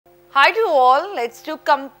Hi to all, let's do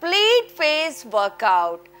complete face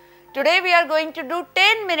workout. Today we are going to do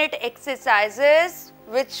 10-minute exercises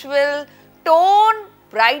which will tone,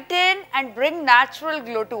 brighten and bring natural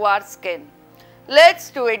glow to our skin.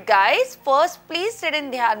 Let's do it guys. First please sit in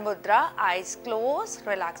Dhyan Mudra, eyes closed,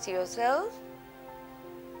 relax yourself.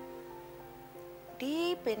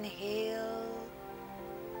 Deep inhale,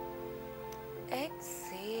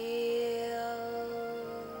 exhale.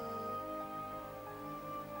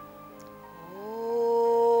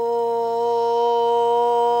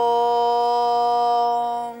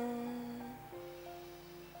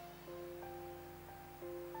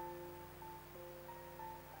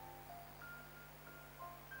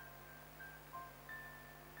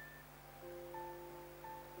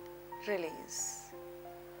 Release.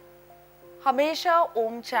 हमेशा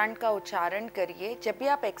ओम chant का उच्चारण करिए जब भी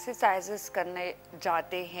आप exercises करने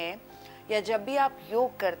जाते हैं या जब भी आप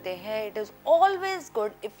योग करते हैं। It is always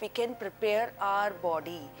good if we can prepare our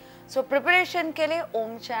body. So preparation के लिए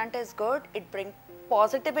ओम chant is good. It bring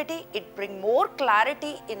positivity, it bring more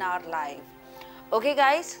clarity in our life. Okay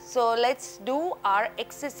guys, so let's do our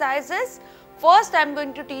exercises. First, I am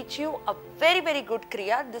going to teach you a very good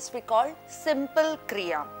kriya. This we call simple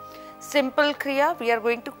kriya. Simple kriya. We are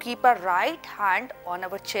going to keep our right hand on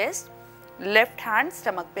our chest, left hand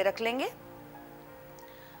stomach पे रख लेंगे.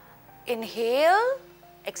 Inhale,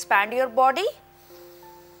 expand your body.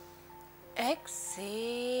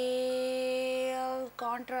 Exhale,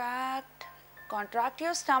 contract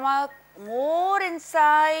your stomach more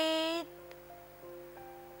inside.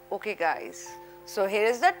 Okay guys, so here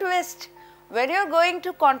is the twist. When you are going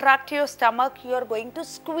to contract your stomach, you are going to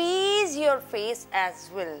squeeze your face as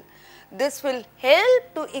well. This will help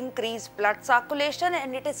to increase blood circulation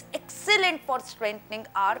and it is excellent for strengthening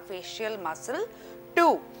our facial muscle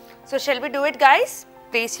too. So shall we do it guys?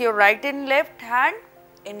 Place your right and left hand.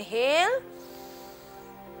 Inhale.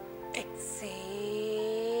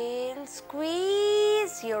 Exhale.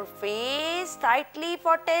 Squeeze your face tightly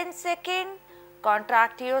for 10 seconds.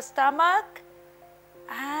 Contract your stomach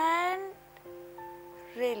and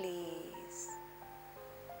release.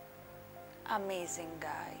 Amazing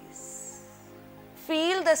guys.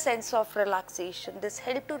 Feel the sense of relaxation. This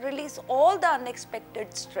helps to release all the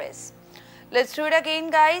unexpected stress. Let's do it again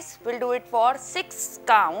guys. We'll do it for 6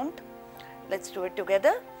 count. Let's do it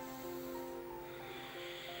together.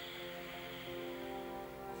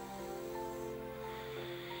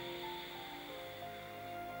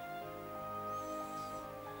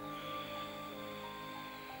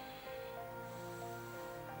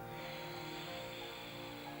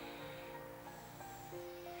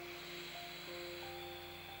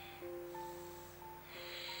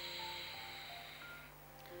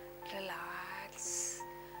 Relax.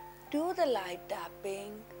 Do the light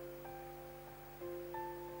tapping.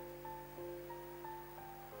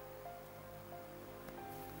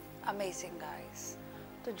 Amazing guys.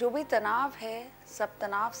 तो जो भी तनाव है, सब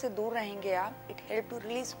तनाव से दूर रहेंगे आप. It help to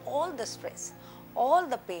release all the stress, all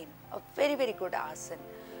the pain. A very good asana.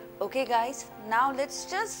 Okay guys, now let's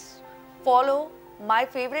just follow my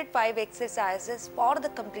favorite 5 exercises for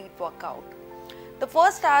the complete workout. The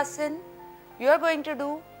first asana, you are going to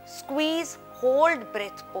do squeeze, hold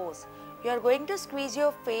breath pose. You are going to squeeze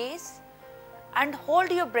your face and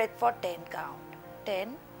hold your breath for 10 count.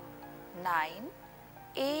 10, 9,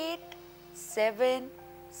 8, 7,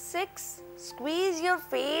 6. Squeeze your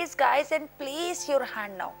face guys and place your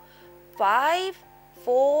hand now. 5,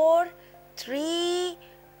 4, 3,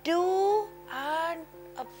 2 and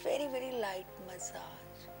a very light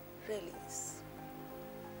massage. Release.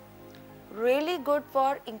 Really good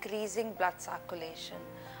for increasing blood circulation.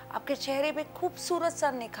 आपके चेहरे पे खूबसूरत सा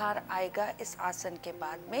निखार आएगा इस आसन के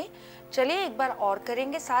बाद में. चलिए एक बार और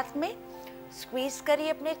करेंगे साथ में. स्क्वीज करिए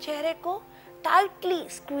अपने चेहरे को tightly.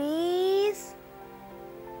 Squeeze,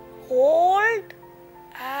 hold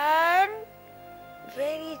and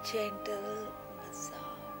very gentle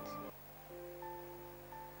massage.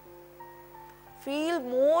 Feel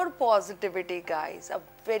more positivity guys. A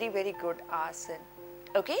very good asana.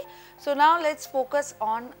 Okay, so now let's focus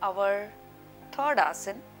on our third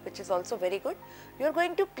asana, which is also very good. You are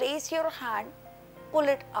going to place your hand, pull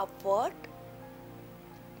it upward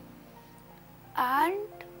and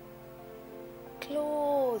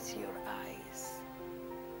close your eyes.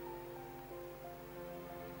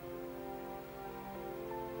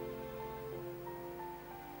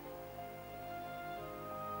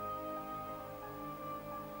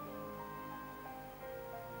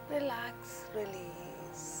 Relax, release.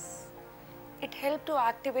 It helps to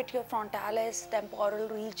activate your frontalis, temporal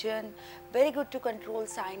region. Very good to control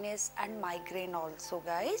sinus and migraine also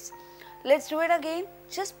guys. Let's do it again.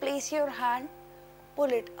 Just place your hand,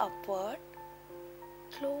 pull it upward,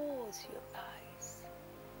 close your eyes.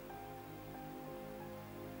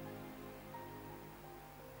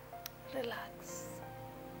 Relax.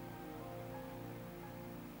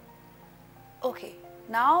 Okay,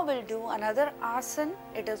 now we'll do another asan.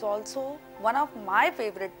 It is also one of my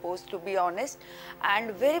favorite pose, to be honest,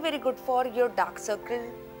 and very good for your dark circle,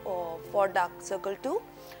 or for dark circle too.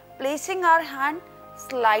 Placing our hand,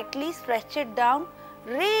 slightly stretch it down,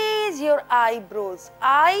 raise your eyebrows,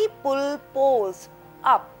 eye pull pose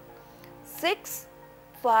up. 6,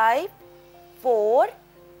 5, 4,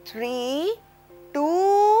 3,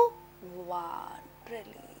 2, 1.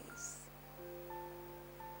 Release.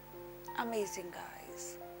 Amazing,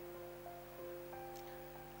 guys.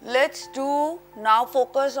 Let's do now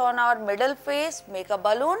focus on our middle face. Make a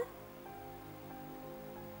balloon.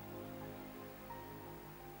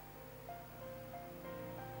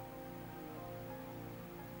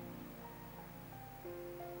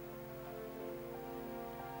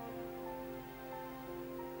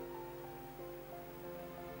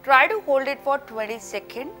 Try to hold it for 20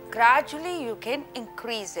 seconds. Gradually you can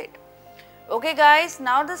increase it. Okay guys,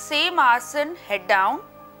 now the same asan, head down,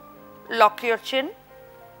 lock your chin.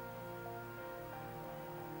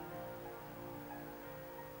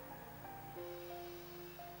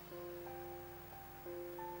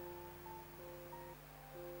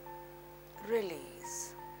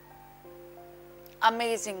 Release.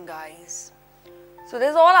 Amazing, guys. So this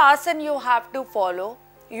is all asan you have to follow.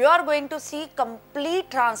 You are going to see complete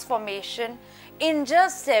transformation in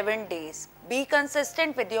just 7 days. Be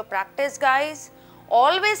consistent with your practice, guys.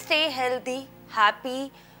 Always stay healthy,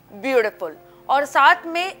 happy, beautiful. और साथ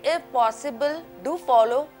में if possible do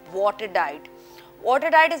follow water diet. Water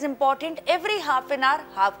diet is important. Every half an hour,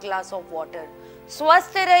 half glass of water.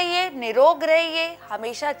 स्वस्थ रहिए, निरोग रहिए,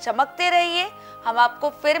 हमेशा चमकते रहिए. हम आपको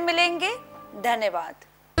फिर मिलेंगे. धन्यवाद.